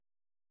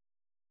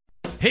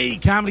Hey,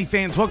 comedy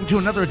fans, welcome to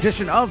another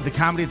edition of the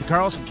Comedy at the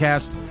Carlson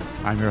cast.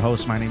 I'm your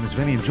host. My name is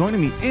Vinny, and joining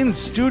me in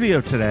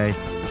studio today,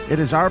 it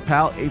is our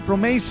pal, April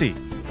Macie.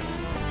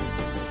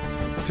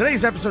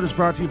 Today's episode is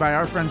brought to you by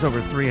our friends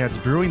over at Three Heads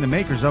Brewing, the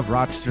makers of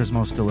Rochester's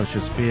most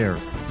delicious beer.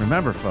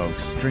 Remember,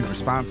 folks, drink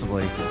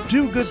responsibly,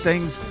 do good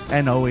things,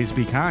 and always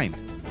be kind.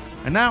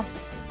 And now,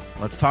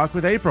 let's talk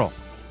with April.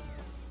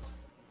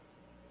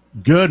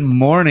 Good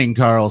morning,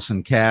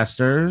 Carlson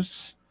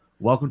casters.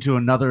 Welcome to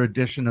another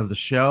edition of the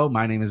show.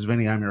 My name is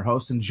Vinny. I'm your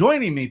host. And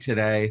joining me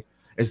today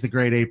is the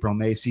great April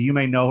Macie. You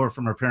may know her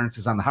from her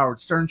appearances on the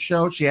Howard Stern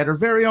Show. She had her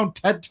very own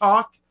TED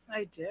Talk.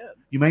 I did.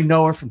 You may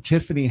know her from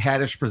Tiffany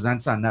Hadish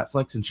Presents on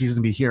Netflix. And she's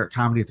going to be here at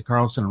Comedy at the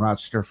Carlson in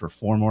Rochester for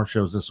 4 more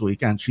shows this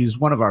weekend. She's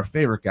one of our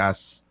favorite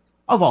guests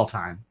of all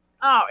time.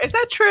 Oh, is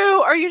that true?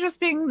 Or are you just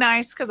being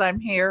nice because I'm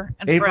here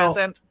and April,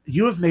 present?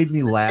 You have made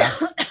me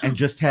laugh and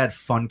just had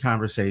fun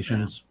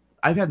conversations. Yeah.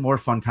 I've had more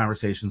fun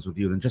conversations with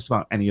you than just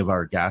about any of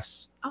our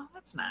guests. Oh,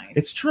 that's nice.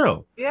 It's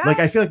true. Yeah. Like,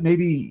 I feel like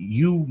maybe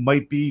you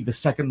might be the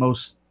second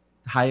most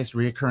highest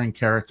reoccurring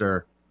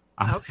character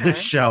on this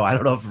show. I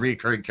don't know if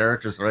reoccurring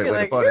character is the right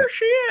way to put here it.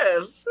 She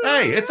is.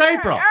 Hey, it's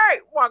April.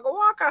 Hey, waka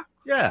waka.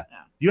 Yeah.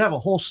 You have a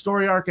whole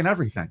story arc and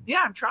everything.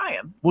 Yeah, I'm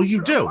trying. Well,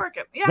 you do.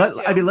 Yeah,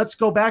 I mean, let's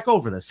go back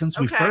over this since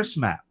we first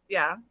met.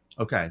 Yeah.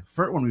 Okay.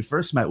 When we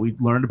first met, we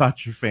learned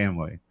about your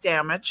family.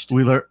 Damaged.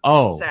 We learned,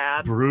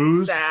 sad.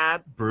 Bruised.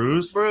 Sad.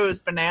 Bruised.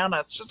 Bruised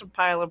bananas. Just a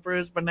pile of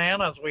bruised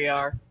bananas we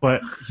are.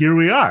 But here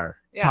we are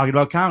talking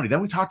about comedy.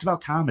 Then we talked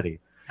about comedy.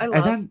 And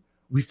then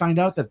we find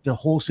out that the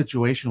whole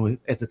situation with,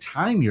 at the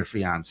time, your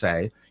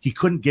fiance, he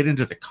couldn't get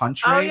into the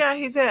country. Oh, yeah,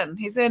 he's in.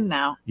 He's in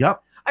now.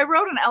 Yep. I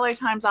wrote an LA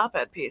Times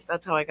op-ed piece.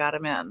 That's how I got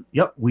him in.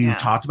 Yep. We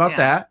talked about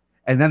that.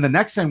 And then the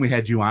next time we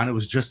had you on, it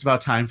was just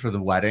about time for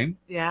the wedding.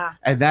 Yeah.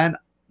 And then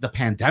the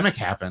pandemic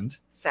happened.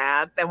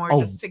 Sad. Then we're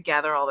just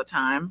together all the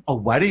time. A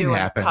wedding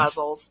happened.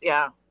 Puzzles.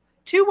 Yeah.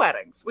 2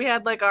 weddings. We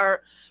had like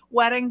our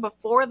wedding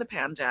before the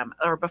pandemic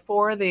or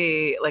before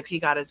he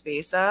got his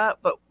visa.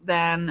 But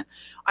then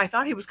I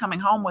thought he was coming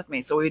home with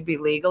me. So we'd be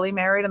legally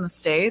married in the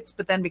States.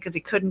 But then because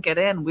he couldn't get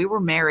in, we were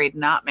married,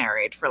 not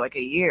married for like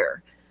a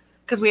year.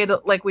 Because we had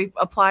we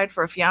applied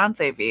for a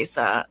fiance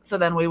visa. So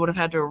then we would have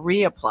had to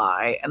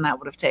reapply. And that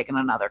would have taken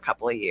another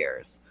couple of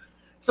years.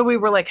 So we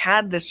were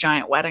had this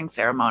giant wedding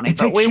ceremony,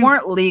 but we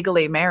weren't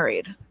legally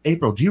married.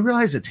 April, do you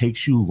realize it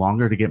takes you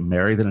longer to get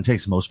married than it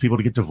takes most people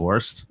to get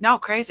divorced? No,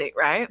 crazy,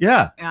 right?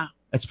 Yeah. Yeah.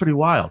 That's pretty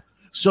wild.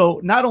 So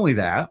not only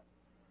that,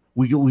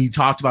 we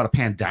talked about a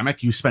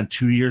pandemic. You spent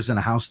 2 years in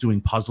a house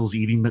doing puzzles,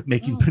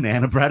 making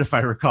banana bread, if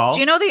I recall. Do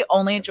you know the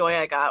only joy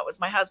I got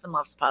was my husband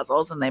loves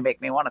puzzles and they make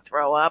me want to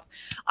throw up.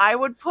 I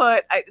would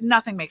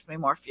nothing makes me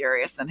more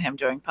furious than him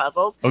doing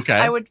puzzles. Okay.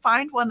 I would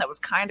find one that was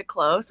kind of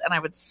close and I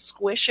would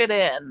squish it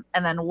in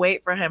and then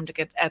wait for him to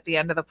get at the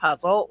end of the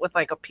puzzle with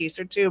like a piece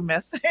or two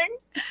missing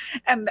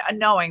and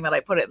knowing that I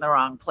put it in the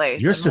wrong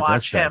place and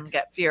watch him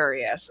get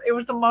furious. It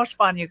was the most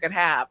fun you could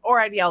have.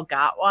 Or I'd yell,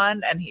 got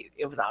one, and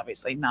it was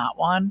obviously not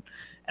one.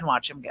 And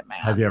watch him get mad.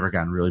 Have you ever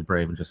gotten really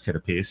brave and just hit a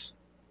piece?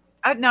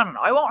 No.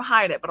 I won't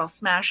hide it, but I'll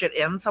smash it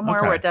in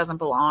somewhere where it doesn't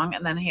belong.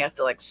 And then he has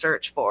to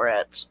search for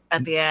it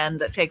at the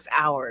end. It takes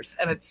hours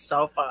and it's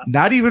so fun.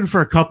 Not even for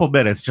a couple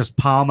minutes, just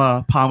palm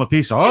a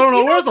piece. I don't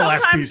know where the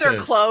last piece is. Sometimes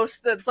they're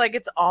close.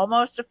 It's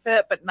almost a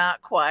fit, but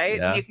not quite.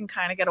 Yeah. And you can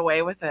kind of get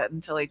away with it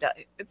until he does.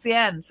 It's the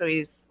end. So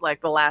he's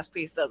the last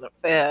piece doesn't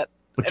fit.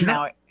 But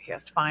now he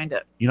has to find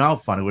it. You know how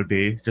fun it would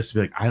be just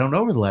to be I don't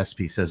know where the last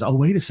piece is. Oh,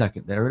 wait a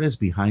second. There it is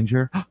behind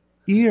your...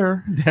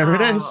 Here, there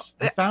it is.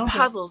 I found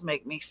puzzles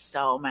make me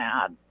so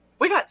mad.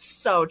 We got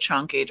so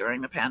chunky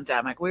during the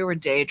pandemic. We were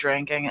day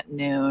drinking at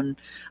noon.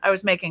 I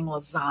was making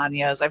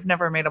lasagnas. I've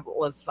never made a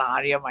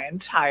lasagna my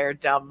entire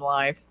dumb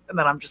life. And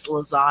then I'm just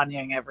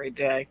lasagnaing every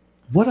day.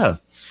 What a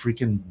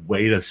freaking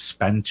way to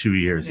spend 2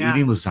 years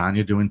eating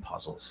lasagna, doing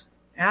puzzles.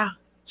 Yeah.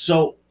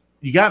 So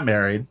you got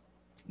married.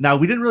 Now,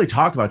 we didn't really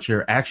talk about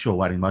your actual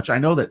wedding much. I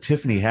know that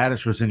Tiffany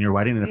Hadish was in your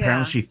wedding, and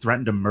apparently she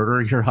threatened to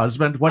murder your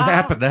husband. What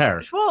happened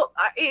there? Well,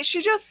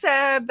 she just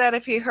said that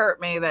if he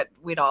hurt me, that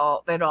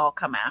they'd all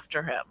come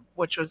after him,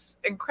 which was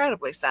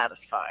incredibly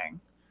satisfying.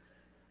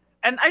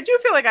 And I do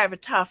feel like I have a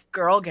tough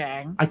girl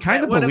gang. I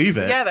kind of believe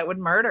it. Yeah, that would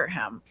murder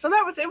him. So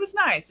it was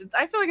nice.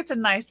 I feel like it's a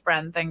nice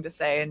friend thing to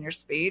say in your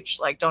speech.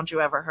 Don't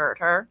you ever hurt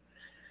her.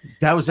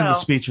 That was in the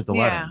speech at the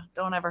wedding. Yeah,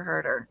 don't ever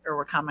hurt her, or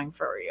we're coming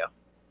for you.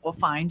 We'll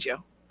find you.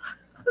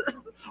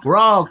 We're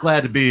all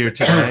glad to be here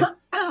today.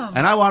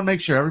 And I want to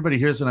make sure everybody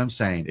hears what I'm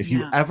saying. If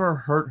you ever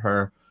hurt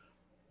her,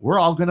 we're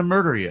all going to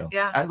murder you.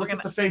 Yeah. I look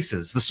at the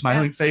faces, the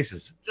smiling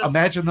faces.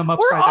 Imagine them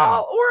upside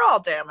down. We're all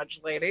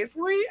damaged, ladies.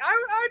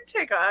 I'd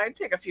take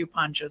a few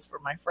punches for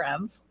my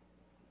friends.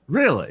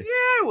 Really? Yeah,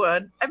 I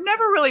would. I've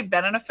never really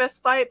been in a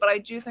fist fight, but I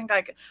do think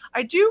I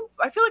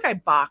feel like I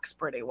box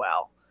pretty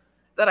well.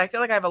 That I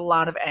feel like I have a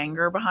lot of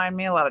anger behind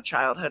me, a lot of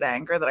childhood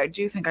anger, that I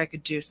do think I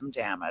could do some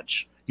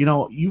damage. You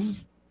know,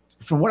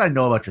 from what I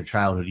know about your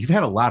childhood, you've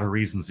had a lot of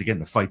reasons to get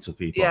into fights with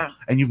people. Yeah.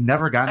 And you've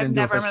never gotten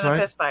into a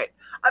fist fight?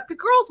 The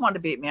girls wanted to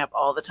beat me up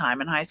all the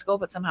time in high school,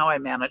 but somehow I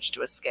managed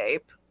to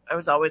escape. I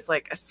was always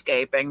like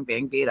escaping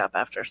being beat up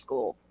after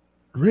school.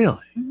 Really?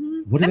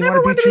 Mm-hmm. What did they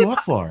want to beat you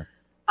up for?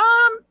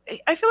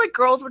 I feel like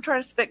girls would try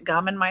to spit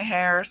gum in my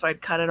hair, so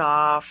I'd cut it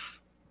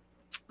off.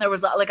 There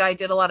was like I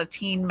did a lot of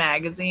teen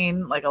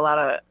magazine, like a lot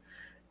of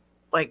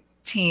like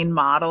teen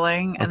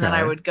modeling, and then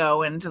I would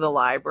go into the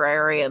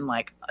library and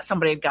like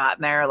somebody had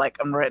gotten there, like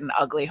I'm written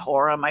ugly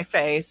whore on my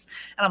face,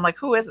 and I'm like,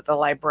 who is it? The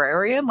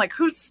librarian? Like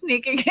who's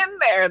sneaking in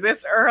there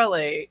this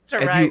early to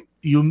write?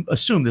 You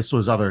assume this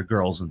was other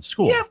girls in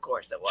school? Yeah, of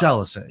course it was.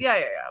 Jealousy. Yeah.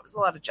 It was a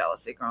lot of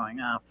jealousy growing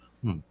up.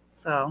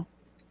 So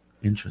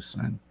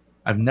interesting.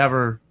 I've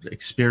never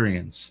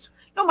experienced.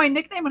 No, my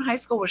nickname in high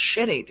school was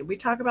Shitty. Did we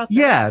talk about this?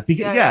 Yeah.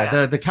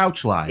 The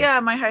couch lie. Yeah,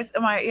 my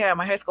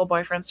high school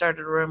boyfriend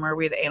started a rumor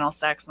we had anal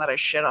sex and that I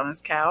shit on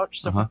his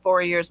couch. So for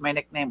 4 years, my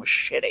nickname was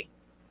Shitty.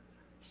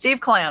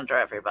 Steve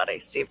Calandra, everybody.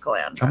 Steve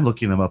Calandra. I'm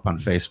looking him up on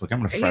Facebook. I'm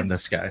going to friend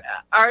this guy.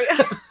 Are you?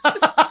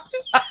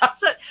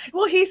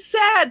 Well, he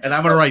said... And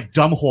I'm going to write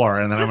dumb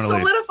whore, and then I'm going to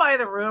solidify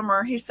the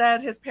rumor, he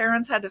said his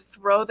parents had to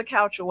throw the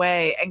couch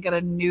away and get a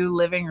new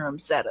living room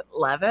set at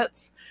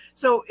Levitt's.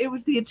 So it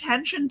was the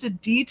attention to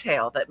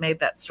detail that made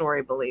that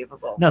story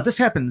believable. Now, this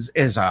happens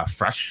as a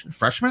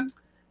freshman?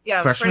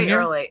 Yeah, it was pretty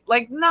early.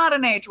 Like, not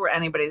an age where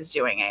anybody's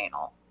doing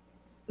anal.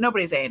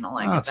 Nobody's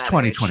analing. Oh, it's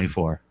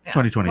 2024,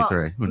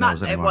 2023. Who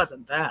knows anymore? It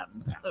wasn't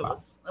then.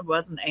 It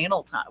wasn't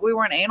anal time. We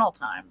weren't anal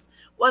times.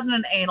 It wasn't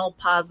an anal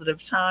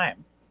positive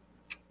time.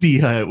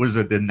 Was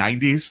it the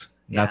 90s?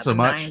 Not so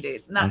much.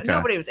 90s.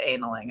 Nobody was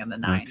analing in the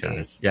 90s.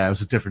 Okay. Yeah, it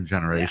was a different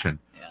generation.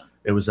 Yeah.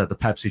 It was the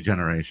Pepsi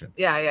generation.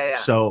 Yeah.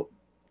 So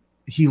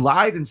he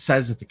lied and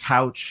says that the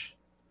couch.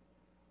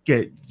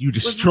 You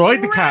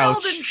destroyed the couch.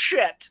 Riddled in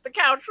shit. The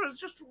couch was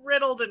just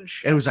riddled in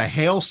shit. It was a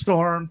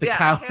hailstorm. The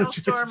couch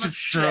was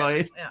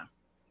destroyed. Yeah.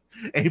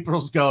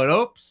 April's going,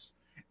 oops.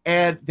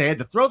 And they had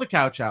to throw the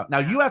couch out. Now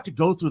you have to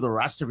go through the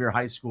rest of your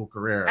high school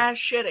career as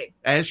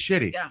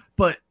shitty. Yeah.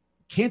 But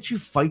can't you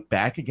fight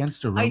back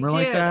against a rumor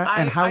like that?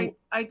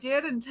 I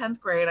did in 10th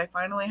grade. I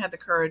finally had the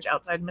courage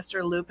outside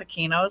Mr. Lou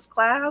Pacino's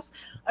class.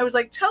 I was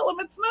like, tell him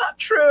it's not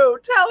true.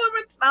 Tell him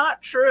it's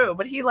not true.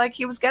 But he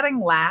was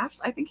getting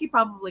laughs. I think he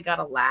probably got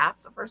a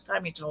laugh the first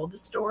time he told the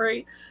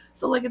story.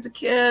 So like, it's a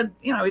kid,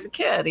 he's a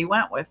kid. He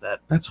went with it.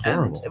 That's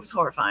horrible. And it was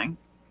horrifying.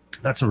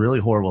 That's a really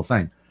horrible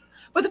thing.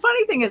 But the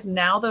funny thing is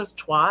now those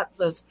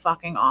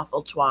fucking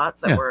awful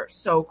twats that were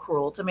so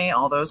cruel to me,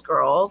 all those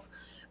girls.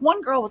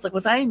 One girl was like,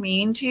 was I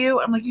mean to you?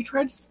 I'm like, you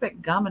tried to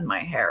spit gum in my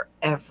hair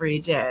every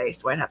day,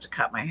 so I'd have to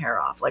cut my hair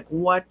off. Like,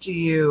 what do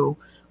you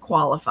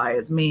qualify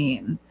as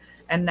mean?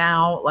 And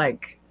now,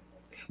 like...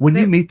 When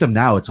you meet them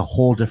now, it's a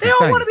whole different thing.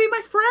 They all want to be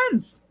my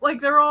friends.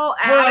 Like, they're all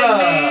adding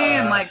me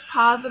and, like,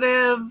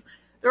 positive.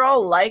 They're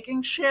all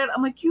liking shit.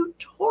 I'm like, you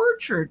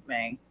tortured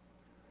me.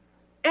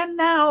 And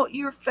now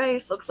your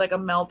face looks like a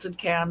melted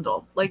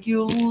candle. Like,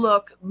 you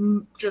look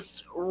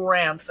just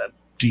rancid.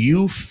 Do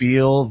you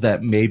feel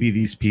that maybe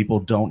these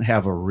people don't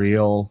have a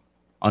real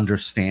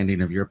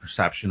understanding of your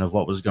perception of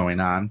what was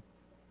going on?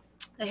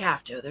 They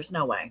have to. There's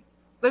no way.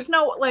 There's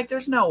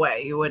no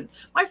way you would.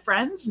 My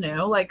friends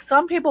knew. Like,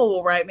 some people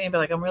will write me and be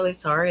like, I'm really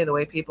sorry the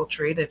way people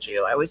treated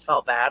you. I always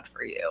felt bad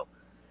for you.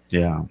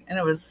 Yeah. And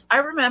I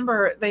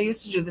remember they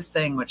used to do this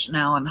thing, which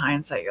now in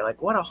hindsight, you're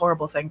like, what a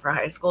horrible thing for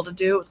high school to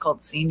do. It was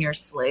called Senior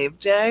Slave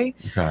Day.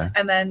 Okay.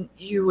 And then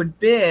you would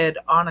bid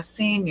on a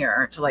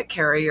senior to like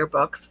carry your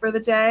books for the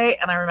day.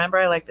 And I remember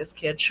I liked this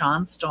kid,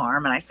 Sean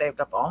Storm, and I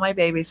saved up all my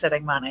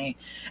babysitting money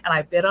and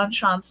I bid on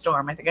Sean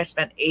Storm. I think I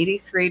spent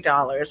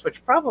 $83,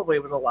 which probably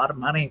was a lot of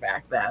money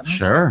back then.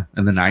 Sure.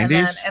 In the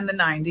 90s? In the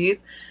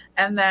 90s.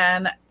 And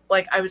then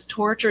like I was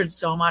tortured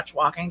so much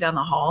walking down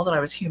the hall that I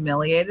was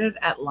humiliated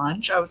at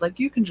lunch. I was like,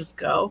 you can just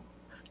go.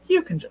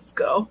 You can just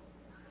go.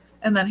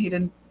 And then he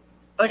didn't.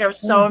 Like, I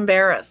was so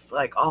embarrassed,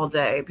 like, all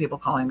day, people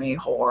calling me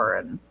whore.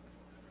 And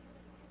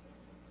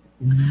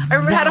I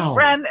had a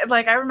friend,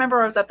 like, I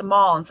remember I was at the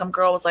mall and some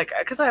girl was like,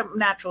 because I'm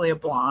naturally a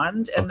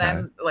blonde, and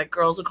then, like,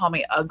 girls would call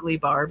me Ugly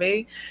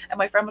Barbie. And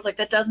my friend was like,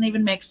 that doesn't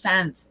even make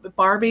sense. But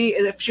Barbie,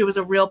 if she was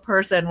a real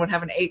person, would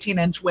have an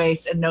 18-inch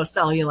waist and no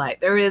cellulite.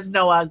 There is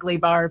no Ugly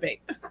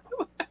Barbie.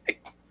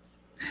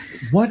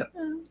 What,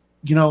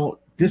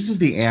 this is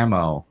the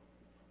ammo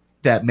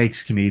that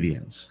makes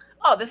comedians.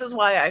 Oh, this is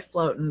why I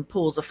float in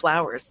pools of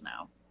flowers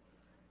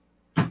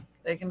now.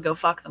 They can go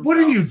fuck themselves. What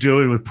are you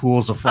doing with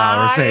pools of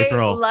flowers,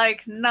 April? I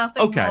like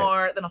nothing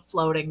more than a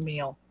floating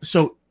meal.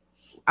 So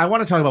I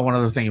want to talk about one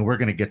other thing, and we're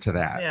going to get to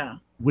that. Yeah.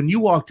 When you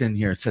walked in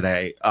here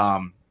today,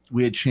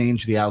 we had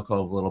changed the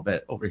alcove a little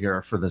bit over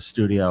here for the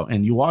studio,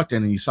 and you walked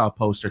in and you saw a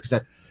poster.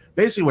 Because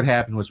basically what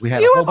happened was we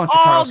had a whole bunch of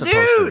Carlson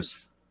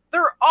posters.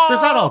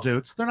 There's not all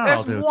dudes. They're not all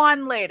dudes. There's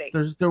one lady.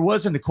 There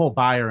was a Nicole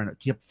Byer, and it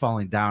kept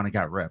falling down and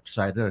got ripped.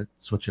 So I had to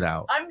switch it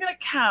out. I'm going to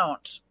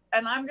count,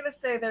 and I'm going to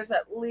say there's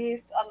at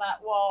least on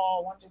that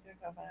wall 1, 2, 3,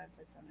 4, 5,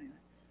 6, 7, 8, 9.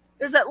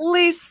 There's at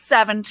least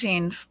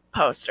 17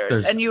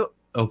 posters.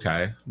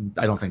 Okay.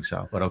 I don't think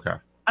so, but okay.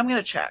 I'm going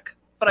to check.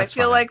 But I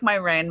feel like my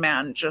Rain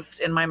Man,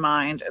 just in my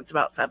mind, it's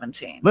about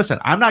 17. Listen,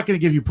 I'm not going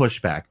to give you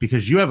pushback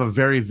because you have a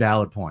very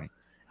valid point.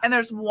 And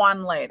there's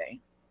one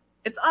lady.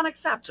 It's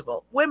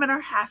unacceptable. Women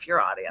are half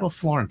your audience. Well,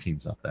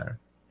 Florentine's up there.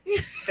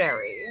 He's a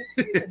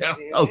dude.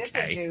 Okay. It's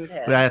a dude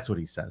head. That's what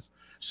he says.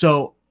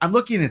 So I'm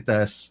looking at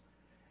this.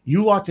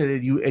 You walked in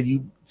and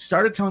you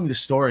started telling me the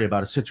story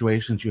about a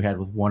situation that you had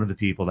with one of the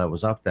people that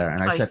was up there.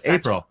 And I said,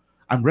 April,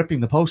 I'm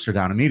ripping the poster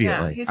down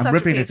immediately. Yeah, I'm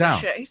ripping it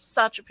down. He's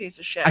such a piece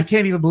of shit. I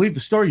can't even believe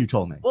the story you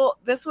told me. Well,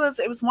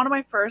 it was one of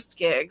my first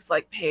gigs,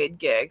 like paid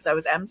gigs. I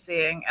was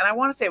emceeing, and I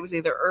want to say it was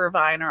either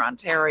Irvine or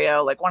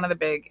Ontario, like one of the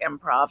big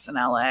improvs in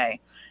LA.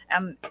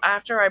 And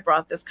after I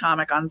brought this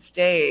comic on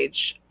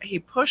stage, he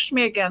pushed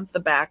me against the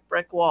back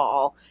brick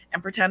wall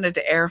and pretended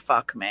to air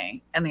fuck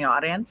me. And the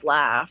audience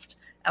laughed.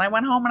 And I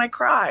went home and I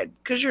cried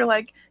because you're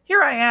like,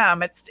 here I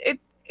am.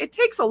 It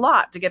takes a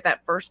lot to get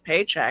that first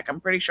paycheck. I'm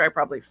pretty sure I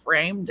probably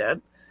framed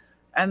it.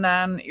 And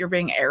then you're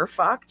being air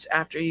fucked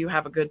after you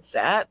have a good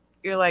set.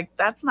 You're like,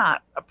 that's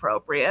not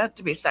appropriate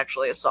to be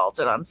sexually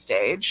assaulted on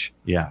stage.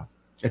 Yeah.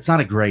 It's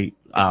not a great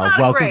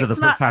welcome to the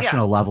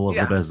professional level of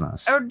the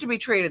business. Or to be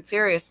treated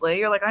seriously.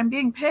 You're like, I'm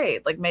being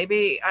paid. Like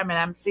maybe I'm an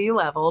MC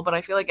level, but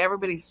I feel like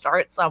everybody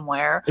starts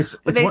somewhere.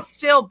 But they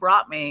still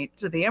brought me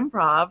to the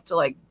improv to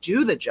like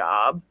do the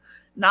job.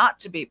 Not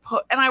to be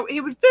put, and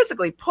he was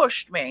physically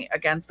pushed me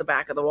against the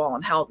back of the wall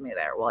and held me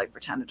there while he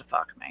pretended to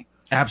fuck me.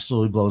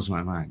 Absolutely blows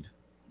my mind.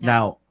 Yeah.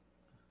 Now,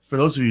 for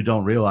those of you who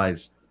don't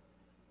realize,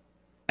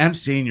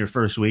 emceeing your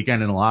first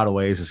weekend in a lot of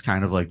ways is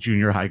kind of like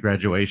junior high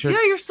graduation.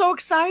 Yeah, you're so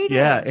excited.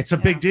 Yeah, it's a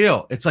big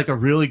deal. It's like a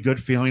really good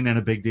feeling and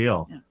a big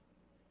deal. Yeah.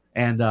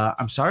 And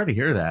I'm sorry to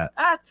hear that.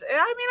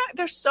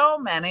 There's so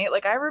many.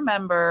 Like I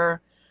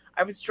remember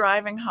I was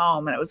driving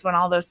home, and it was when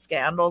all those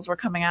scandals were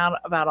coming out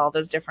about all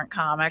those different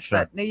comics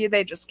that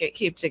they just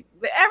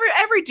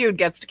every dude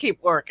gets to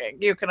keep working.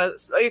 You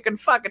can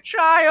fuck a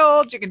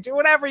child, you can do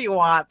whatever you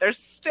want. They're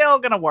still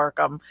gonna work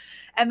them.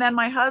 And then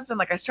my husband,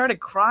 like I started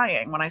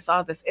crying when I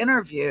saw this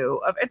interview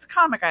it's a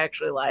comic I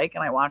actually like,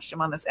 and I watched him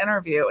on this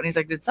interview, and he's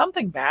like, "Did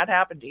something bad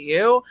happen to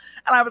you?"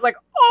 And I was like,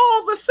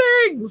 "All the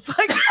things,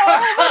 like all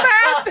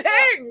the bad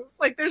things.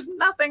 Like there's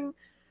nothing."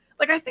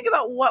 Like, I think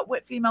about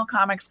what female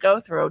comics go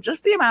through,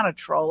 just the amount of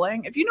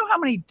trolling. If you know how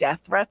many death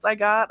threats I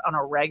got on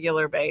a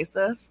regular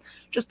basis,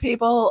 just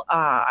people,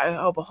 I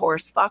hope a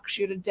horse fucks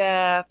you to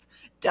death,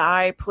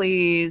 die,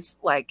 please.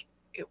 Like,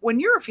 when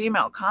you're a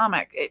female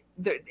comic,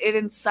 it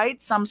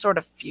incites some sort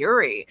of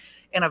fury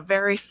in a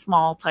very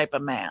small type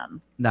of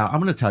man. Now,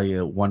 I'm going to tell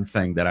you one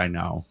thing that I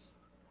know.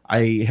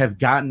 I have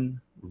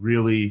gotten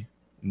really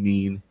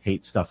mean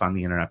hate stuff on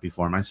the internet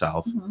before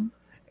myself. Mm-hmm.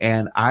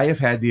 And I have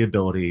had the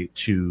ability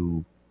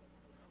to...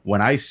 when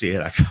I see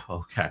it, I go,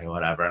 okay,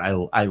 whatever.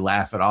 And I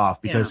laugh it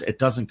off because it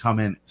doesn't come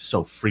in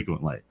so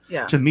frequently.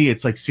 Yeah. To me,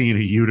 it's like seeing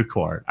a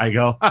unicorn. I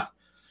go,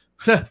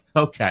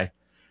 okay.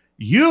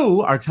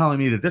 You are telling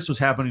me that this was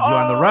happening to you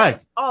on the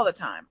reg. All the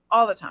time.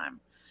 And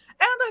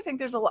I think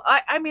there's a lot.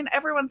 I mean,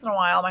 every once in a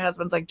while, my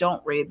husband's like,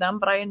 don't read them,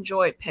 but I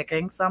enjoy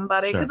picking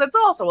somebody because it's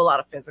also a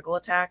lot of physical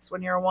attacks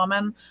when you're a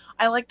woman.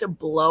 I like to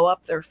blow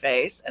up their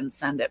face and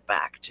send it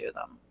back to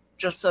them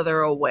just so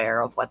they're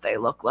aware of what they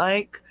look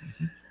like.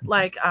 Mm-hmm.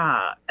 Like,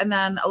 and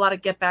then a lot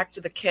of get back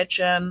to the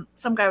kitchen.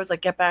 Some guy was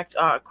like,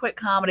 quit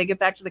comedy, get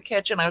back to the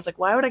kitchen. I was like,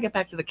 why would I get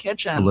back to the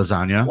kitchen?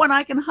 Lasagna. When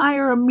I can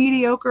hire a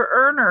mediocre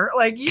earner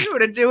like you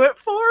to do it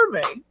for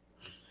me.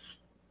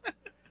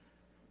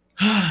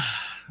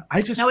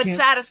 It's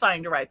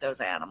satisfying to write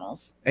those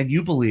animals. And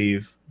you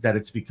believe that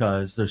it's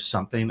because there's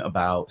something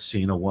about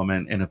seeing a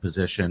woman in a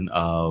position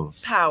of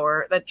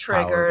power that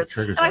triggers.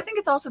 And I think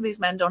it's also these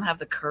men don't have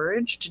the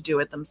courage to do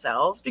it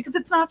themselves because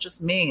it's not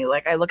just me.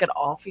 Like I look at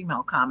all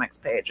female comics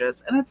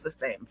pages and it's the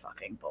same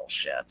fucking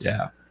bullshit.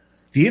 Yeah.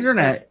 The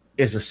internet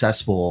is a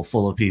cesspool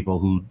full of people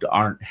who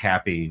aren't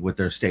happy with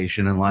their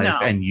station in life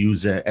and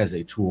use it as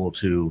a tool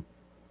to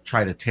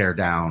try to tear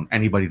down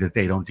anybody that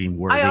they don't deem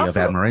worthy of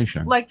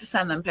admiration. Like to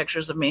send them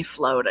pictures of me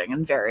floating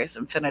in various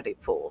infinity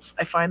pools.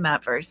 I find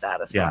that very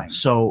satisfying. Yeah.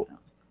 So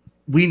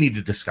we need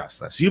to discuss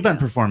this. You've been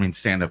performing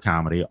stand-up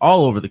comedy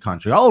all over the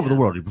country, all over the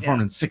world. You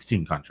performed in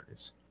 16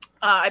 countries.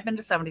 I've been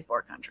to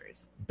 74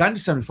 countries. Been to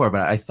 74,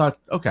 but I thought,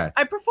 okay.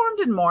 I performed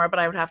in more, but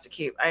I would have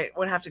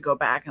to go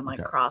back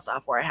and cross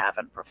off where I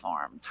haven't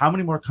performed. How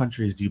many more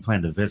countries do you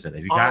plan to visit?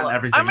 Have you gotten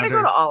everything? I'm going to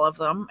go to all of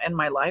them in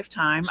my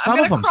lifetime. Some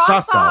of them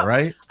suck though,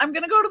 right? I'm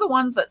going to go to the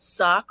ones that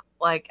suck,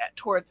 like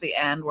towards the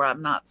end where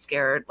I'm not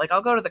scared. Like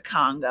I'll go to the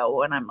Congo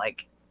when I'm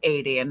like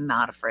 80 and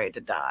not afraid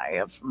to die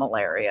of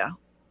malaria.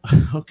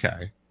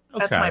 Okay.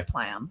 That's my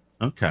plan.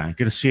 Okay. Going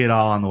to see it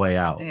all on the way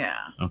out. Yeah.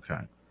 Okay.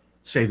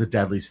 Save the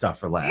deadly stuff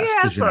for last. Yeah,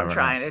 that's what I'm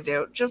trying to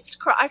do.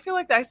 I feel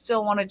like I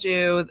still want to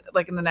do,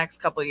 like in the next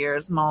couple of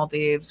years,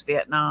 Maldives,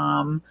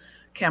 Vietnam,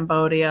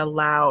 Cambodia,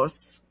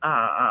 Laos.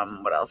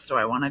 What else do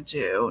I want to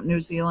do? New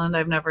Zealand,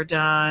 I've never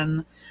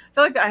done. I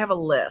feel like I have a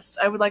list.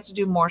 I would like to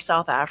do more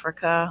South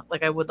Africa.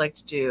 Like I would like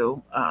to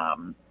do,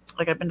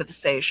 like I've been to the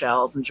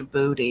Seychelles and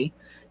Djibouti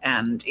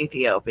and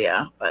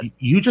Ethiopia. But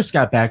you just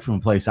got back from a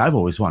place I've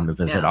always wanted to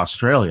visit,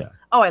 Australia.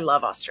 Oh, I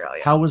love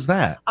Australia. How was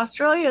that?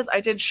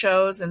 I did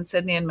shows in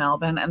Sydney and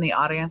Melbourne, and the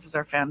audiences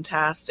are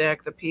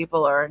fantastic. The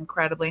people are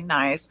incredibly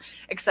nice,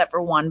 except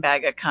for one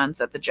bag of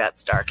cunts at the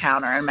Jetstar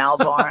counter in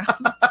Melbourne.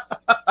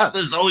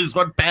 There's always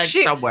one bag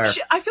somewhere.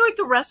 I feel like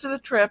the rest of the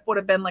trip would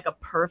have been like a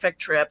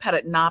perfect trip had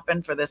it not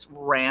been for this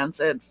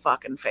rancid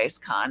fucking face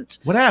cunt.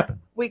 What happened?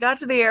 We got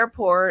to the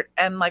airport,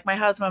 and like my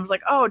husband was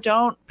like, "Oh,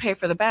 don't pay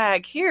for the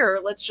bag. Here,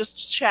 let's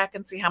just check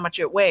and see how much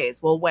it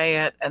weighs. We'll weigh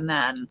it, and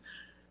then."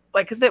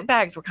 Like, because the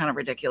bags were kind of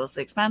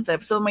ridiculously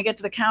expensive. So when we get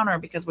to the counter,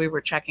 because we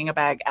were checking a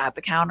bag at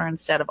the counter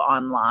instead of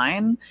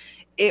online,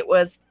 it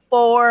was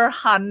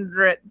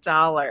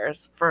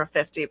 $400 for a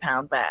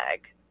 50-pound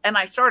bag. And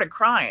I started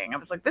crying. I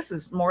was like, this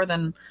is more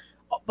than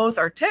both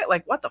our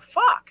like, what the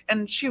fuck?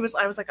 And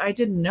I was like, I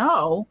didn't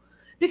know,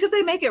 because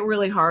they make it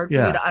really hard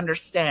for you to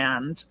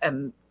understand,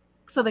 and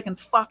so they can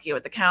fuck you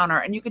at the counter.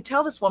 And you could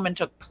tell this woman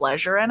took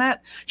pleasure in it.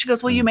 She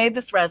goes, well, you made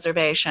this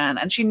reservation.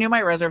 And she knew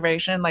my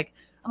reservation. Like,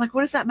 I'm like,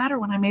 what does that matter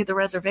when I made the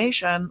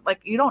reservation?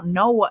 Like, you don't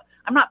know what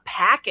I'm not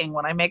packing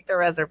when I make the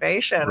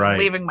reservation. Right. I'm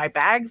leaving my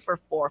bags for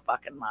 4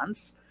 fucking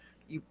months.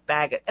 You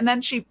bag it. And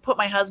then she put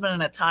my husband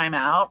in a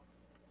timeout.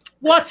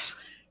 What?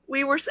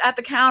 We were at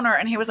the counter,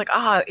 and he was like,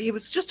 he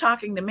was just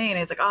talking to me, and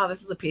he's like,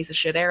 this is a piece of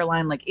shit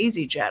airline, like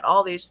EasyJet.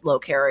 All these low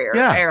carrier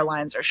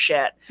airlines are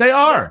shit. They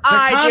are. Goes,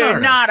 I do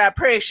not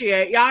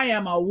appreciate you. I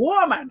am a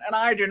woman, and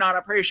I do not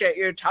appreciate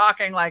you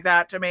talking like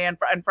that to me in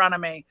front of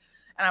me.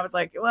 And I was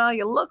like, well,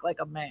 you look like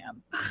a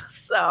man.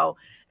 So,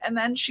 and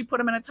then she put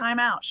him in a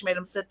timeout. She made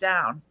him sit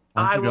down.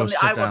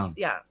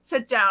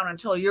 Sit down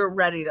until you're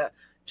ready to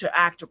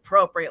act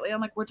appropriately.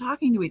 I'm like, we're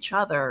talking to each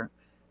other.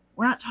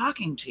 We're not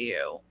talking to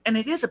you. And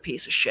it is a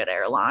piece of shit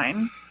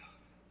airline.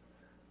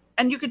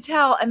 And you could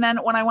tell. And then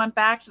when I went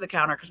back to the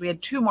counter, because we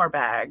had 2 more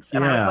bags,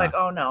 and I was like,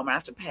 oh no, I'm gonna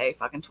have to pay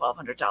fucking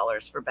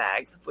 $1,200 for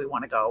bags if we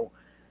want to go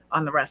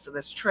on the rest of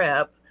this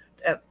trip.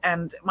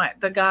 And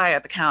the guy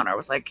at the counter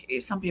was like,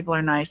 some people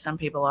are nice, some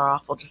people are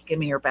awful, just give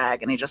me your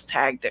bag. And he just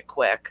tagged it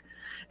quick.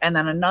 And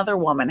then another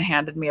woman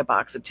handed me a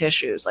box of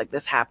tissues. Like,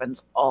 this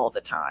happens all the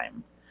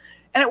time.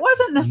 And it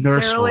wasn't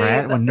necessarily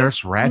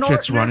Nurse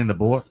Ratchet's running the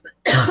board.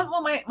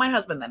 Well, my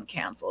husband then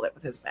canceled it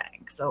with his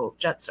bank, so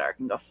Jetstar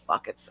can go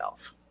fuck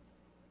itself.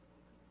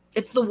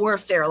 It's the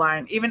worst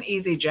airline, even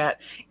EasyJet.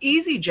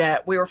 EasyJet,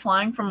 we were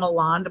flying from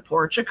Milan to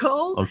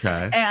Portugal.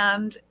 Okay.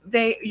 And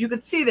you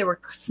could see they were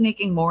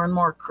sneaking more and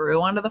more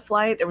crew onto the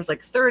flight. There was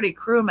like 30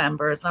 crew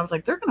members. And I was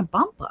like, they're going to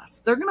bump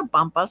us. They're going to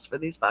bump us for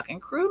these fucking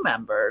crew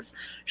members.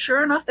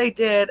 Sure enough, they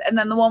did. And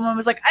then the woman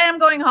was like, I am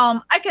going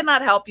home. I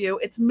cannot help you.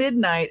 It's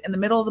midnight in the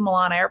middle of the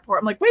Milan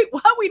airport. I'm like, wait,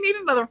 what? We need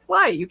another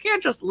flight. You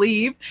can't just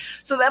leave.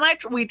 So then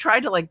we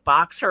tried to like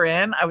box her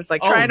in. I was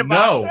like trying to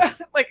box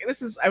her. Like,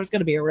 I was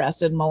going to be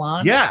arrested in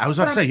Milan. Yeah. I was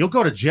about to say, you'll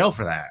go to jail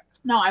for that.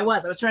 No, I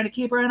was trying to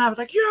keep her in. I was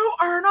like, you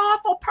are an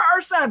awful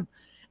person.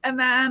 And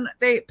then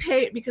they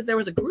paid, because there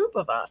was a group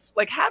of us.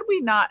 Like, had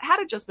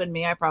it just been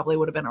me, I probably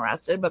would have been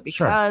arrested. But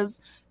because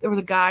there was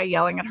a guy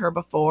yelling at her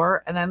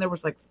before, and then there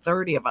was like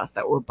 30 of us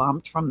that were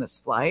bumped from this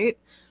flight.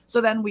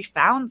 So then we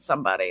found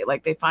somebody.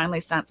 Like, they finally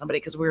sent somebody,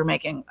 because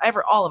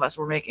all of us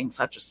were making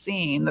such a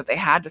scene that they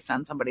had to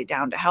send somebody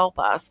down to help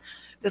us.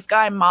 This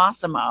guy,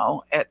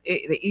 Massimo, at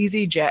the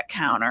EasyJet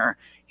counter,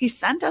 he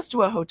sent us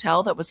to a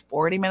hotel that was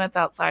 40 minutes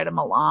outside of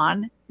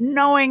Milan,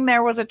 knowing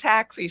there was a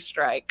taxi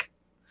strike.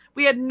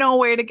 We had no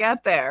way to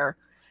get there.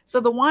 So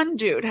the one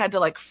dude had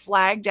to like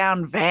flag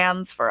down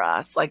vans for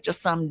us, like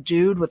just some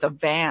dude with a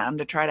van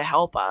to try to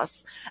help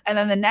us. And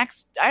then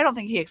I don't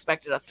think he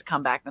expected us to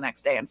come back the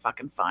next day and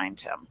fucking find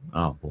him.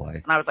 Oh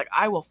boy. And I was like,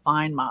 I will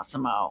find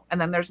Massimo.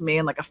 And then there's me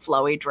in like a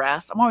flowy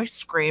dress. I'm always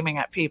screaming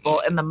at people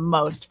in the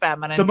most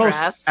feminine dress.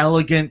 The most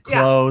elegant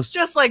clothes.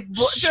 Yeah, just like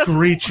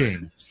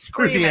screeching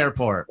through the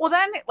airport. Well,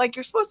 then like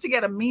you're supposed to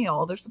get a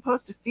meal. They're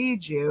supposed to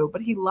feed you,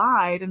 but he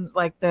lied. And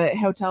like the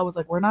hotel was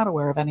like, we're not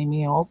aware of any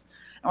meals.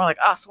 And we're like,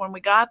 so when we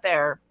got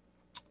there,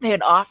 they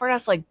had offered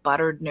us like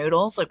buttered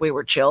noodles, like we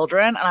were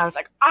children. And I was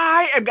like,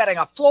 I am getting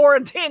a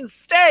Florentine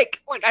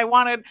steak. Like I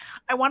wanted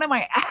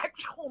my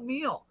actual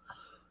meal.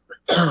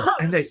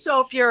 I was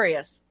so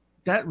furious.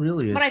 That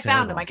really is. But I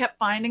found him. I kept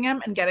finding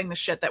him and getting the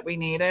shit that we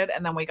needed.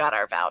 And then we got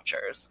our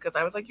vouchers, because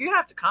I was like, you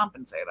have to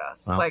compensate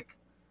us. Well, like,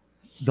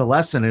 the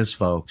lesson is,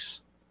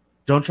 folks,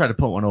 don't try to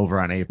put one over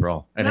on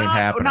April. It ain't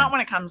happening. Not when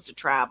it comes to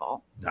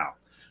travel. No.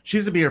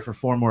 She's going to be here for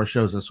 4 more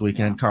shows this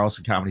weekend. Yeah.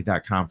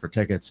 CarlsonComedy.com for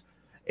tickets.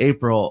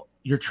 April,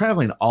 you're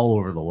traveling all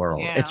over the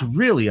world. Yeah. It's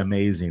really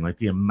amazing, like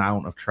the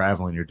amount of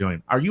traveling you're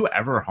doing. Are you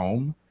ever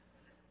home?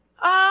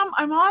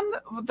 I'm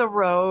on the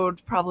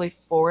road probably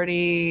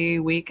 40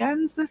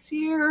 weekends this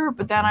year,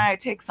 but then I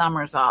take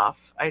summers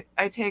off.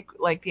 I take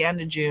like the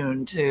end of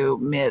June to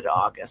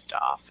mid-August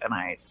off, and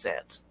I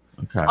sit.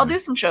 Okay. I'll do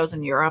some shows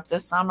in Europe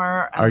this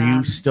summer. Are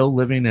you still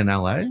living in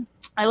LA?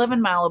 I live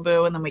in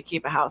Malibu, and then we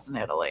keep a house in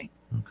Italy.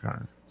 Okay.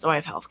 So I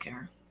have health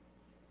care.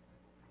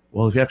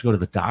 Well, if you have to go to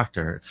the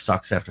doctor, it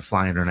sucks to have to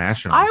fly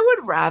international. I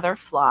would rather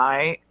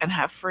fly and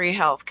have free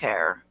health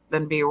care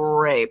than be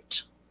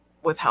raped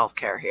with health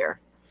care here.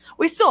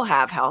 We still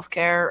have health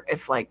care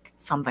if like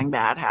something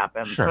bad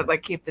happens, Sure. but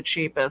like keep the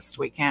cheapest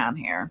we can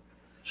here.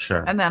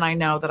 Sure. And then I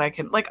know that I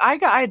can, like, I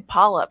had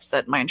polyps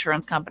that my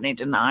insurance company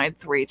denied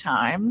 3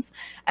 times.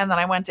 And then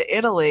I went to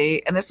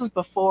Italy, and this was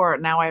before,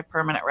 now I have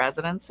permanent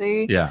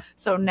residency. Yeah.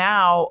 So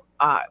now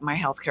my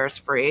healthcare is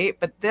free.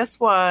 But this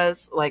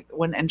was like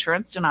when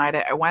insurance denied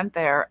it, I went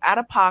there out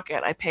of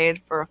pocket. I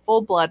paid for a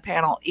full blood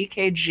panel,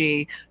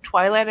 EKG,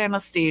 twilight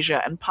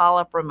anesthesia, and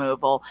polyp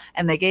removal.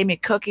 And they gave me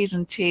cookies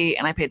and tea,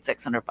 and I paid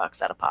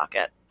 $600 out of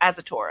pocket as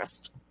a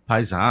tourist.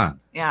 Paisan.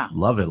 Yeah.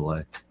 Love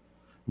Italy.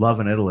 Love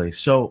in Italy.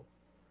 So,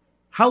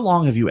 how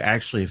long have you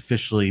actually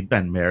officially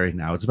been married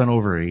now? It's been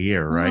over a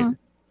year, right? Mm-hmm.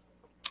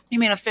 You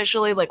mean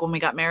officially, like when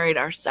we got married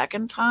our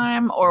second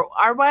time? Or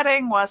our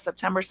wedding was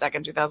September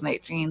 2nd,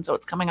 2018. So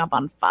it's coming up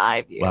on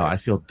 5 years. Wow, I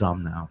feel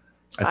dumb now.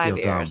 5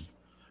 years. Dumb.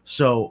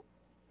 So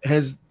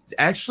has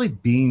actually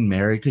being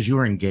married, because you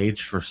were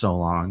engaged for so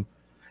long,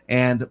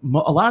 and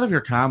a lot of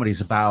your comedy is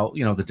about,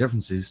 the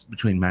differences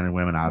between men and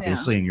women,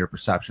 obviously, and your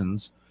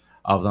perceptions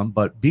of them.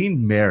 But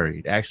being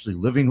married, actually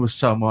living with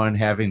someone,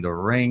 having the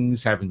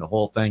rings, having the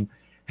whole thing,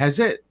 has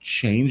it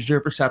changed your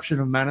perception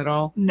of men at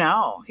all?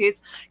 No.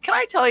 Can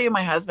I tell you,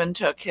 my husband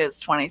took his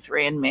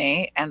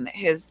 23andMe and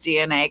his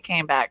DNA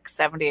came back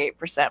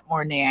 78%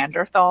 more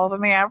Neanderthal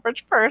than the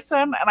average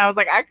person. And I was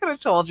like, I could have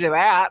told you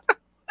that.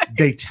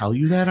 They tell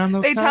you that on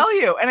those They tests? tell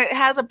you. And it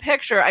has a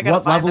picture. I got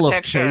to find the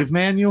picture. What level of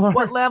caveman you are?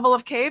 What level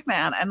of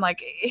caveman? And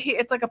like,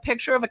 it's like a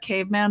picture of a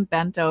caveman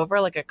bent over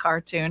like a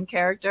cartoon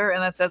character.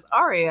 And that says,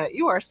 Aria,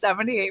 you are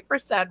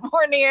 78%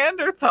 more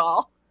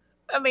Neanderthal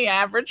than the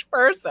average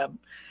person.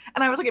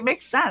 And I was like, it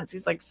makes sense.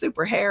 He's like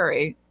super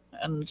hairy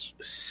and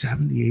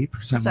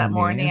 78%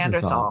 more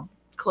Neanderthal.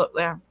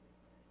 There.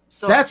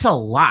 So that's a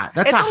lot.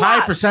 That's a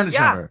high percentage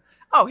number.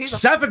 Oh, he's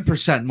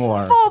 7%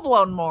 more. Full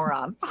blown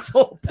moron.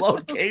 Full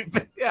blown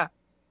caveman. Yeah.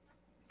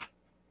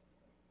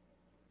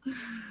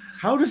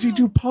 How does he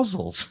do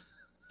puzzles?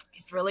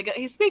 He's really good.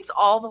 He speaks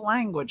all the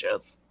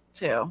languages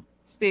too.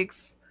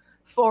 Speaks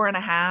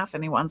 4.5,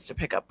 and he wants to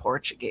pick up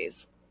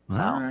Portuguese.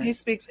 So he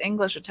speaks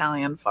English,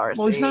 Italian, Farsi.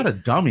 Well, he's not a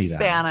dummy.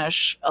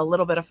 Spanish, a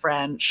little bit of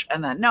French,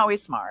 and then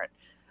he's smart.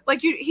 Like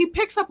he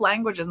picks up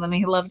languages, and then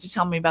he loves to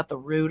tell me about the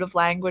root of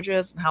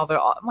languages and how they're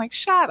all. I'm like,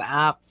 shut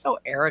up! So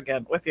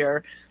arrogant with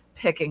your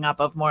picking up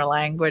of more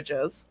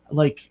languages.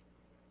 Like,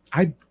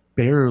 I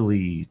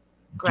barely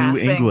do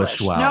English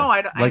well. No,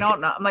 I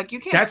don't know. I'm like, you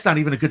can't. That's not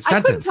even a good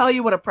sentence. I couldn't tell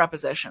you what a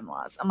preposition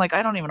was. I'm like,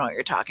 I don't even know what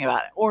you're talking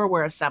about, or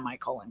where a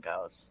semicolon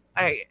goes.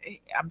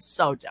 I'm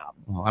so dumb.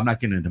 Well, I'm not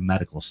getting into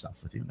medical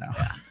stuff with you now.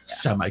 Yeah.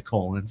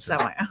 Semicolons.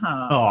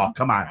 Oh,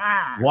 come on.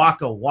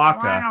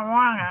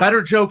 Waka.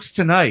 Better jokes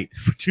tonight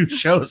for 2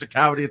 shows of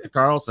comedy at the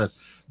Carlson.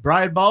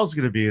 Brian Ball's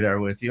going to be there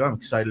with you. I'm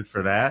excited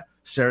for that.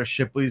 Sarah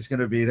Shipley's going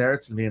to be there.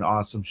 It's going to be an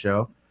awesome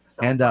show.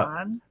 So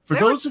fun.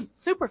 They were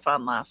super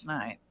fun last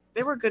night.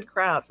 They were a good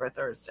crowd for a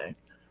Thursday.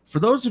 For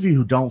those of you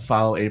who don't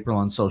follow April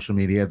on social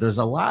media, there's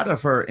a lot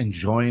of her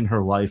enjoying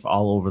her life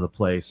all over the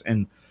place.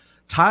 And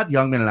Todd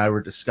Youngman and I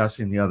were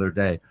discussing the other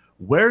day,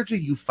 where do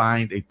you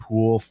find a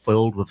pool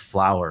filled with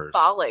flowers?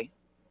 Bali.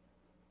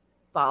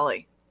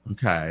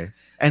 Okay.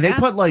 And they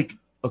put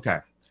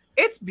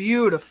It's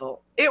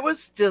beautiful. It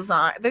was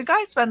designed. The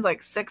guy spends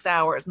like 6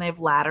 hours, and they have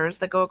ladders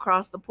that go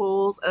across the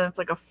pools, and it's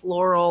like a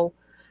floral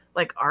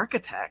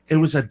architect. It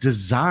was a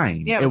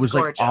design. Yeah, it was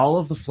like all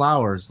of the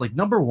flowers. Like,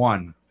 number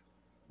one,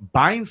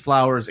 buying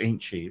flowers ain't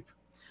cheap.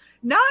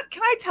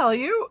 Can I tell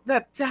you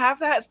that to have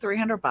that is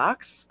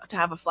 $300 to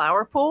have a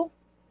flower pool?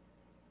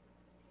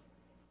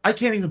 I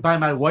can't even buy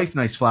my wife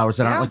nice flowers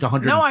that aren't like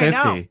 150. No, I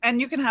know.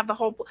 And you can have the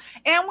whole pool.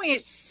 And we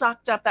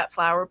sucked up that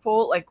flower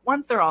pool. Like,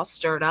 once they're all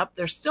stirred up,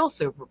 they're still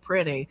super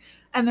pretty.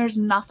 And there's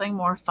nothing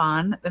more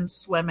fun than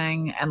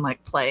swimming and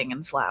playing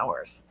in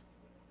flowers.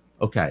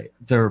 Okay,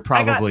 there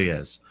probably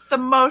is. The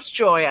most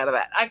joy out of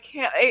that. I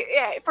can't.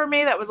 For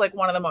me, that was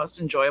one of the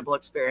most enjoyable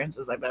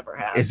experiences I've ever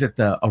had. Is it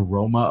the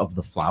aroma of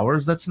the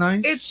flowers that's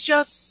nice? It's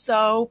just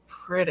so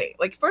pretty.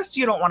 First,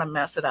 you don't want to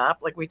mess it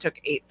up. We took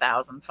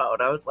 8,000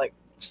 photos,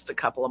 just a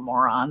couple of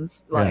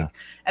morons. And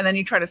then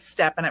you try to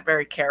step in it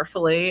very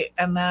carefully.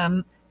 And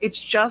then it's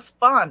just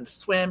fun to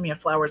swim. You have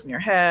flowers in your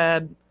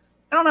head.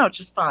 I don't know. It's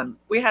just fun.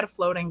 We had a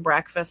floating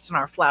breakfast in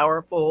our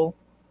flower pool.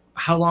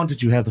 How long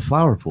did you have the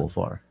flower pool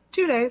for?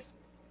 2 days.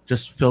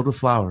 Just filled with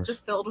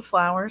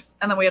flowers.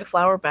 And then we had a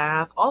flower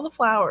bath. All the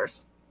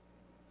flowers.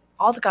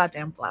 All the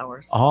goddamn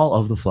flowers. All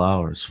of the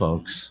flowers,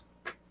 folks.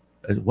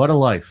 What a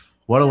life.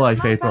 What a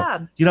life, April.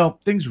 Bad.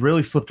 Things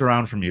really flipped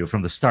around from you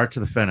from the start to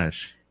the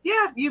finish.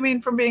 Yeah, you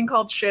mean from being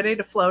called shitty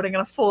to floating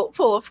in a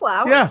pool of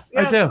flowers?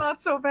 Yeah, I do. It's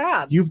not so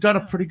bad. You've done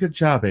a pretty good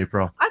job,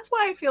 April. That's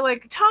why I feel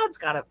like Todd's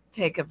got to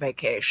take a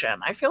vacation.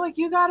 I feel like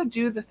you got to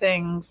do the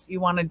things you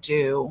want to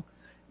do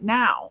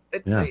now.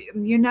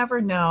 You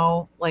never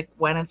know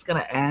when it's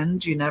going to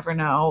end. You never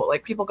know.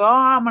 People go,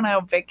 I'm going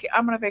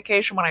to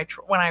vacation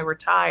when I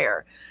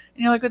retire.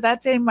 And you're like, but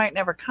that day might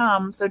never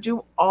come. So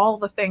do all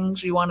the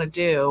things you want to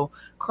do,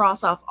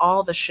 cross off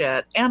all the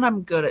shit. And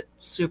I'm good at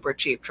super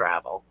cheap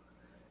travel.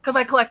 Because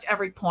I collect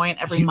every point,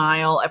 every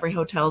mile, every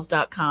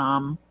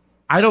hotels.com.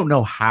 I don't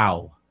know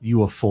how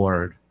you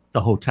afford the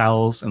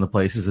hotels and the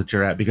places that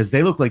you're at, because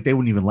they look like they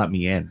wouldn't even let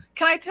me in.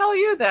 Can I tell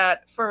you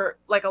that for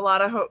like a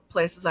lot of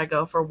places I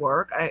go for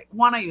work, I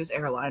use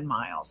airline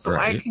miles. So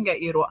right. I can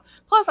get you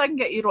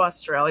to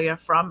Australia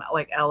from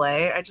like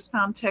LA. I just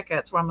found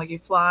tickets where I'm like, you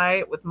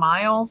fly with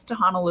miles to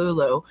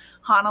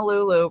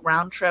Honolulu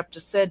round trip to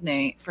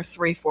Sydney for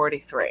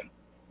 $343.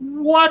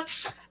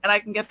 What? And I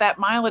can get that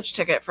mileage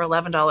ticket for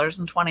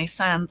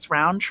 $11.20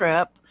 round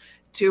trip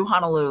to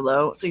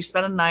Honolulu. So you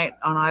spend a night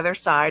on either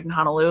side in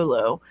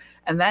Honolulu,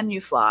 and then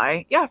you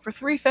fly. Yeah, for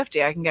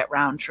 $350 I can get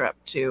round trip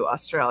to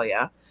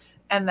Australia.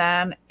 And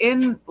then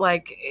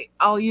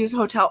I'll use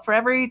hotel for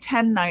every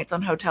 10 nights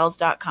on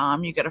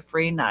hotels.com, you get a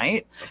free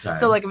night. Okay.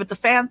 So like if it's a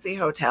fancy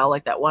hotel,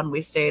 like that one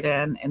we stayed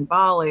in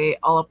Bali,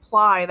 I'll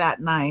apply that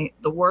night,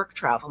 the work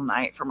travel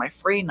night, for my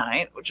free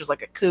night, which is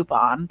like a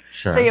coupon.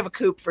 Sure. Say you have a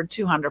coup for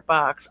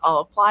 $200, I'll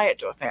apply it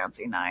to a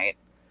fancy night.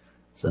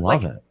 So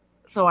Love it.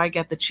 So I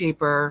get the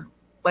cheaper,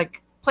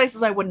 like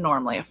places I wouldn't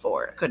normally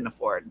couldn't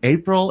afford.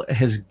 April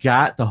has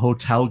got the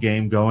hotel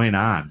game going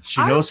on. She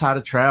knows how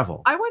to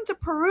travel. I went to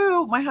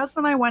Peru. My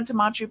husband and I went to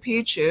Machu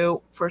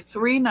Picchu for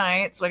 3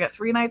 nights. So I got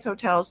 3 nights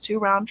hotels, 2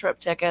 round trip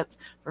tickets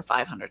for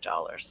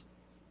 $500.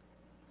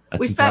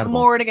 We spent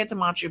more to get to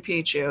Machu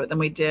Picchu than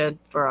we did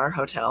for our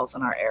hotels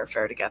and our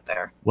airfare to get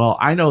there. Well,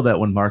 I know that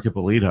when Mark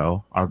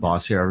Ippolito, our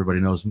boss here, everybody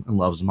knows and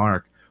loves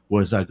Mark,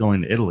 was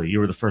going to Italy, you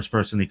were the first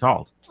person he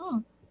called.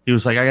 He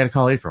was like, I got to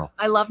call April.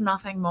 I love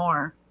nothing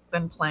more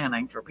than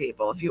planning for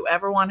people. If you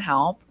ever want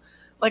help,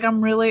 like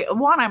I'm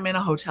in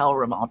a hotel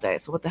room all day.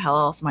 So what the hell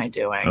else am I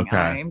doing? Okay.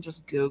 I'm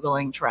just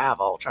Googling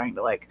travel, trying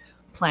to like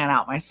plan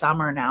out my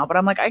summer now. But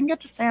I'm like, I can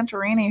get to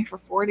Santorini for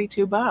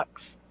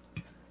 $42.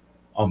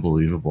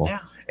 Unbelievable. Yeah.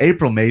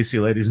 April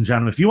Macie, ladies and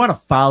gentlemen. If you want to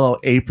follow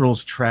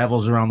April's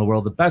travels around the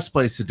world, the best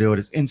place to do it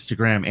is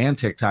Instagram and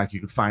TikTok. You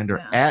can find her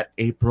at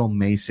April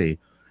Macie.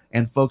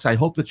 And folks, I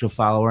hope that you'll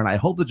follow her, and I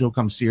hope that you'll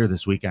come see her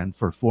this weekend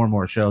for 4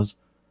 more shows.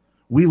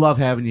 We love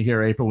having you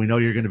here, April. We know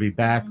you're going to be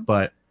back,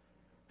 but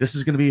this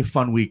is going to be a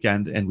fun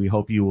weekend, and we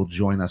hope you will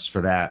join us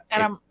for that.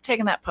 And I'm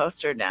taking that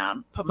poster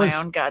down. Put my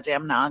own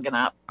goddamn noggin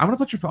up. I'll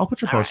put your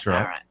poster up.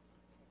 All right.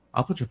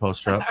 I'll put your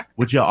poster up.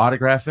 Would you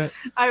autograph it?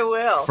 I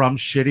will. From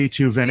Shitty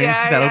to Vinny.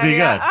 That'll be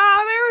good.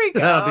 Oh, there we go.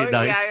 That'll be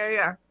nice.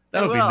 Yeah.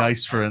 That'll be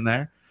nice for in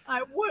there.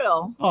 I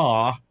will.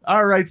 Aw.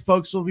 All right,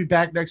 folks. We'll be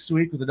back next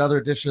week with another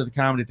edition of the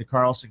Comedy at the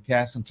Carlson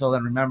Cast. Until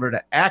then, remember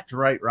to act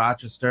right,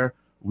 Rochester.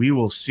 We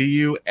will see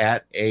you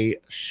at a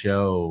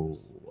show.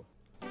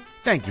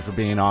 Thank you for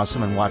being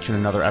awesome and watching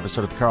another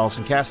episode of the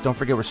Carlson Cast. Don't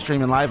forget we're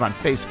streaming live on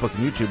Facebook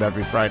and YouTube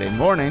every Friday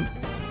morning.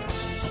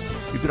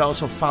 You could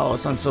also follow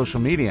us on social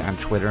media on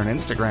Twitter and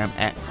Instagram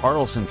at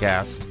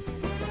CarlsonCast.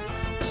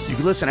 You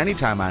can listen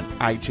anytime on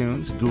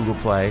iTunes, Google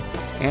Play,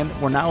 and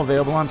we're now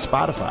available on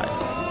Spotify.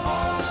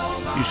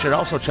 You should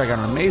also check out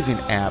an amazing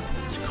app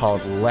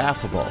called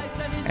Laughable.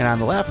 And on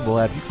the Laughable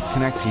app, you can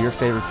connect to your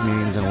favorite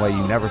comedians in a way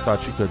you never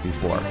thought you could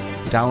before.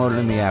 Download it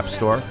in the App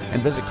Store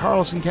and visit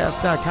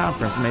carlsoncast.com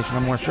for information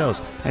on more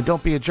shows. And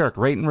don't be a jerk.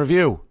 Rate and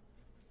review.